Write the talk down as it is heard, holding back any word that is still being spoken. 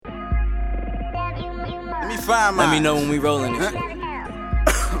find mine. Let me know when we rolling it.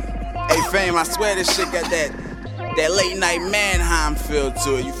 Hey, Fame, I swear this shit got that late night Mannheim feel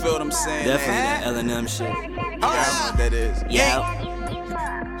to it. You feel what I'm saying? Definitely that L&M shit. You know what that is. Yeah.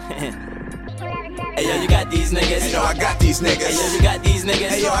 Hey yo, you got these niggas. Hey yo, I got these niggas. Hey yo, you got these niggas.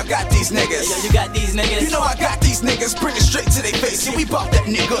 Hey yo, I got these niggas. Hey yo, you got these niggas. You know I got these niggas. Bring it straight to their face. Yeah, we bought that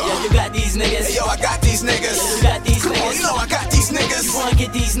nigga. Hey yo, you got these niggas. Hey yo, I got these niggas. Hey yo, you got these Come niggas. on, you know I got these niggas. You wanna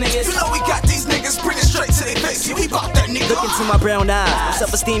get these niggas? You know we got these niggas. Bring it straight to their face. Yeah, we bought that nigga. Look into my brown eyes. My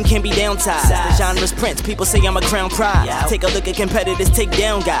self-esteem can be downsized. The genre's Prince. People say I'm a crown prize. Take a look at competitors, take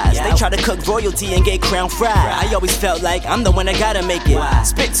down guys. They try to cook royalty and get crown fried. I always felt like I'm the one that gotta make it.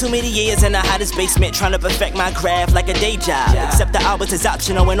 Spent too many years in the hottest basement trying to perfect my craft like a day job. Except the hours is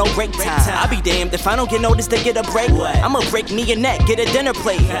optional and no break time. I'll be damned if I don't get noticed to get a break. I'ma break me a neck, get a dinner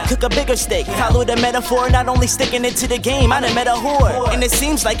plate, cook a bigger steak. Follow the metaphor, not only sticking it to the game. I done met a whore, and it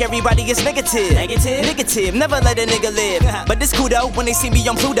seems like everybody is negative. Negative, never let a nigga live. But it's cool though, when they see me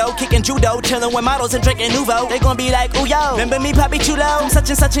on Pluto, kicking judo, chilling with models and drinking Nuvo. They gon' be like, ooh yo, remember me, Papi Chulo? From such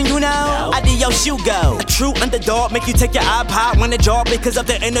and such and you know. Adios, you go. A true underdog, make you take your iPod when the jaw because of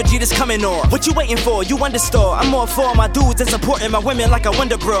the energy that's coming on. What you waiting for? You understore. I'm more for my dudes and supporting my women like a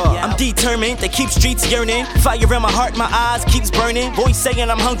wonder bra. I'm determined, they keep streets yearning. Fire in my heart, my eyes keeps burning. Voice saying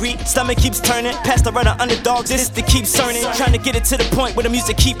I'm hungry, stomach keeps turning. Past the run of underdogs, this to keep turning. Trying to get it to the point where the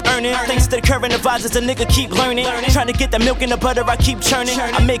music keep earning. Thanks to the current advisors, a nigga keep learning. Trying to get the milk and the butter, I keep churning.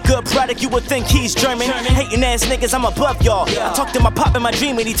 I make good product, you would think he's German. Hating ass niggas, I'm above y'all. I talked to my pop in my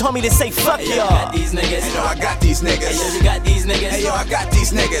dream and he told me to say fuck y'all. Hey yo, got these niggas. Hey yo, I got these niggas. Hey yo, you got these niggas. Hey yo, I got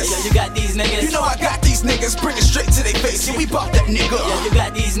these niggas. Hey yo, you got these niggas. You know I got these niggas. Bring it straight to their face. Yeah, we bought that nigga. Hey yo, you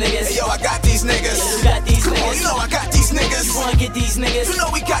got these niggas. Hey yo, I got these niggas. Hey yo, you got these Come niggas. on, you know I got these niggas. You wanna get these niggas? You know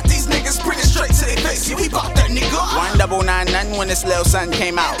we got these niggas. Bring it straight to their face. Yeah, we bought that nigga. 1999 when this little sun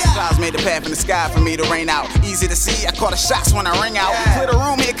came out. Clouds made a path in the sky for me to rain out. Easy to see, I call the shots when I ring out. Clear the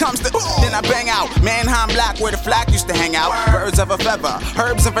room, here comes the then I bang out. Mannheim block where the flag used to hang out. Birds of a feather,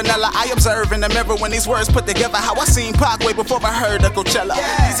 herbs and vanilla. I observe in the mirror when these words put together. How I seen Pac way before I heard of Coachella.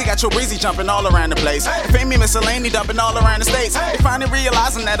 Easy got your breezy jumping all around the place. Fame miscellany dumping all around the states. They finally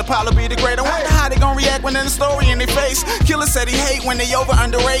realizing that Apollo be the great. I wonder how they gon' react when in the story in their face. Killer said he hate when they over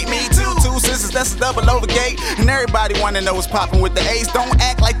underrate me too. Two sisters, that's a double over gate. And everybody wanna know what's poppin' with the ace. Don't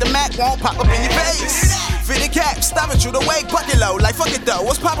act like the Mac won't pop up in your face. Fitted cap, stop it, you the wake, bucket low. Like fuck it though,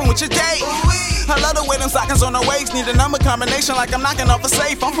 what's poppin' with your day? I love the way them stockings on the waist. Need a number combination like I'm knocking off a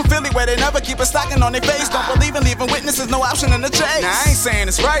safe. I'm from Philly where they never keep a stocking on their face. Don't believe in leaving witnesses, no option in the chase. Now I ain't saying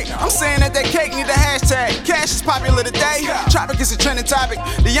it's right, I'm saying that cake need a hashtag. Cash is popular today, traffic is a trending topic.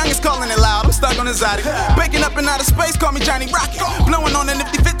 The youngest calling it loud, I'm stuck on exotic. Baking up in outer space, call me Johnny Rocket. Blowing on the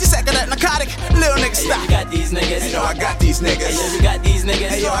nifty 50 sack of that narcotic. Little nigga stop. Hey yo, you got these niggas. Hey yo, I got these niggas. Hey yo, you got these niggas.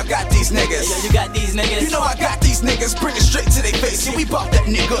 Hey yo, I got these niggas. Hey yo, you got these niggas. You know I got these niggas. Bring it straight to their face. Yeah, we bought that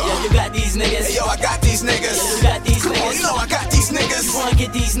nigga. Hey yo, you got these niggas. Hey yo, I got these niggas. Hey yo, you got these Come on, niggas. you know I got these niggas. You wanna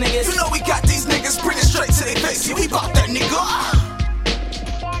get these niggas? You know